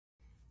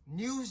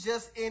News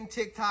just in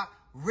TikTok.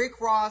 Rick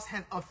Ross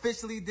has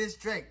officially dissed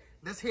Drake.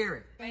 Let's hear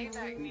it.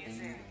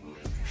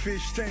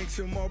 Fish tanks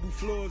and marble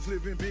floors,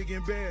 living big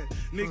and bad.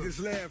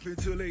 Niggas laugh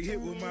until they hit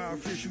with my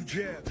official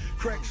jab.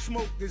 Crack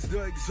smoke is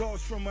the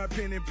exhaust from my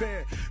pen and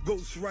pad.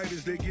 Ghost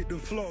writers, they get the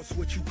floss,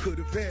 what you could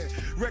have had.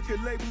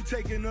 Record label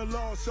taking a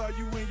loss, are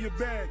you in your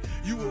bag?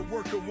 You a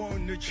worker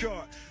on the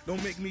chart,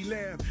 don't make me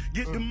laugh.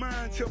 Get the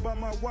mind, tell by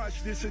my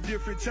watch, this a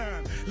different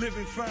time.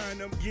 Living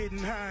fine, I'm getting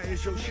high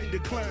as your shit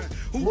decline.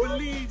 Who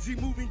believes he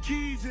moving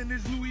keys in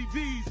his Louis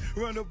V's?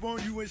 Run up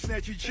on you and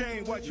snatch your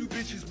chain, watch you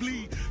bitches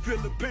bleed. Feel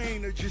the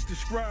pain or just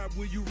describe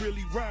where you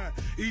really ride.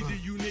 Either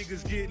you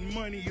niggas getting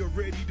money or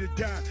ready to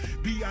die.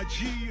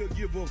 B.I.G. or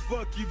give a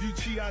fuck if you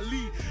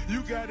T.I.Lee.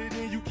 You got it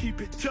and you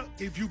keep it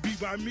tucked if you be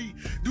by me.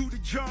 Do the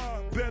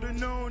job, better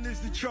known as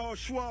the Charles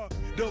Schwab.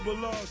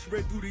 Double R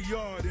spread through the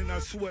yard and I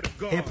swear to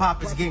God. Hip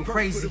hop is getting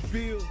crazy.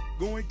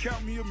 Go and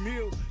count me a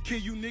meal. Kill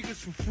you niggas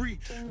for free.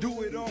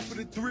 Do it all for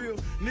the thrill.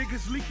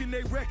 Niggas leaking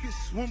their records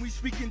when we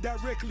speaking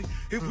directly.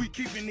 If we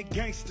keeping it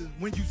gangster,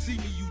 when you see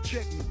me, you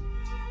check me.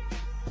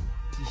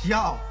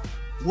 Yo,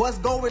 what's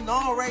going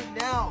on right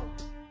now?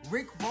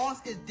 Rick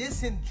Ross is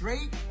dissing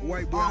Drake.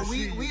 White boy,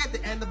 we at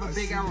the end of a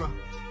big era.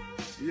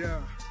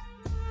 Yeah,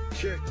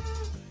 check.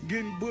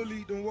 Getting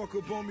bullied, don't walk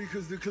up on me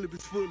cause the clip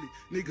is fully.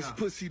 Niggas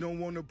pussy don't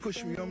wanna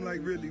push me, I'm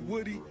like really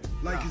Woody,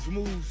 like his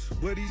moves.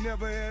 But he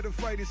never had a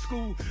fight in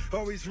school,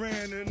 always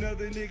ran,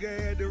 another nigga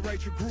had to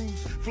write your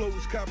grooves. Flow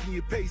was copy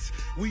and paste,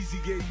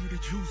 Weezy gave you the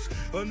juice.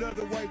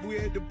 Another white boy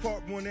at the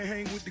park wanna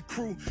hang with the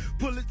crew.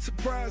 Pulitzer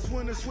Prize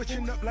winner,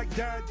 switching up like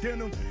dyed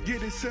denim.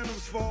 Get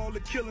incentives for all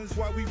the killings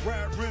while we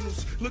ride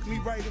rentals. Look me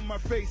right in my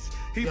face,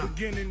 he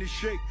beginning to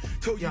shake.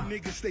 Told you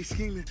niggas stay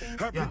scheming,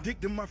 I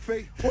predicted my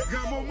fate.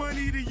 Got more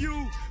money than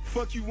you.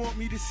 Fuck you want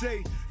me to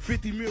say?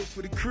 50 mil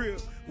for the crib,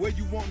 where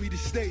you want me to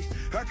stay?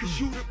 I can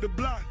shoot up the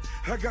block,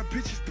 I got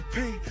bitches to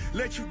pay.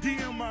 Let you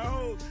DM my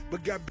hoes,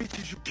 but got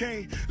bitches you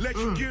can't. Let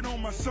you get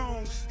on my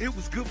songs, it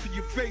was good for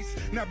your face.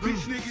 Now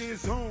bitch nigga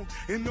is home,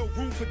 and no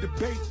room for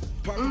debate.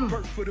 Pop a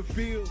perk for the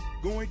field,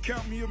 go and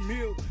count me a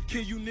meal.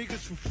 Kill you niggas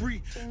for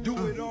free,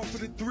 do it all for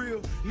the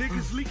thrill.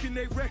 Niggas leaking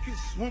their records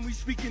when we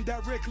speaking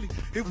directly.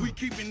 If we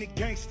keeping it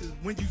gangster,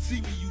 when you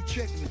see me, you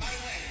check me.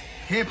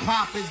 Hip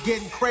hop is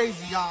getting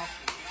crazy, y'all.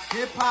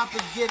 Hip hop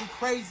is getting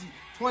crazy.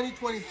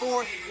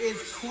 2024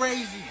 is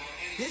crazy.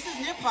 This is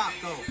hip hop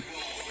though.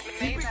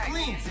 Keep it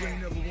clean. You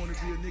ain't never want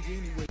to be a nigga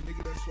anyway,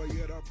 nigga. That's why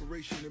you had an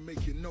operation to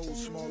make your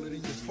nose smaller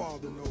than your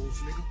father knows,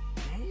 nigga.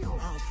 Damn.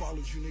 I don't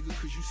follow you, nigga,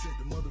 cause you sent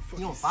the motherfucking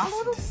you don't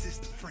follow them?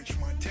 Sister French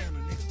Montana,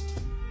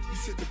 nigga. You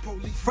sent the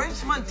police.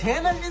 French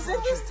Montana is in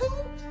this too?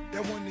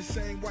 That wasn't the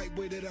same white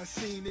boy that I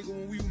seen, nigga,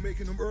 when we were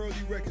making them early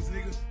records,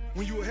 nigga.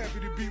 When you were happy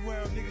to be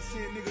around, nigga,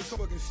 seeing niggas so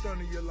fucking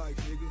stunning your life,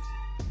 nigga.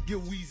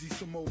 Give Weezy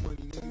some more money,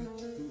 nigga.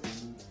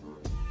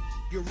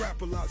 Give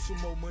Rap a lot some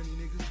more money,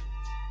 nigga.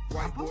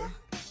 White boy,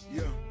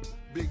 yeah,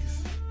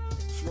 biggest.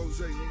 It's Rose,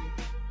 nigga.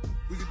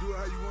 We can do it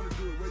how you want to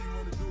do it, where you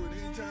want to do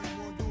it, anytime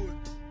you want to do it.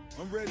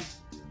 I'm ready.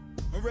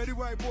 I'm ready,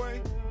 white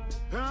boy.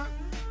 Huh?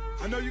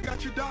 I know you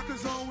got your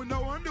Dockers on with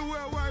no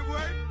underwear, white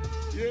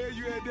boy. Yeah,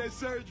 you had that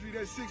surgery,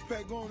 that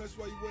six-pack on. That's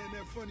why you wearing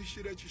that funny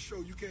shit at your show.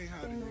 You can't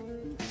hide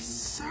it, nigga.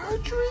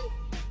 Surgery?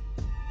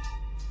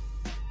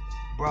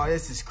 Bro,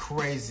 this is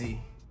crazy.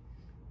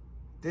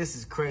 This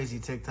is crazy,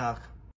 TikTok.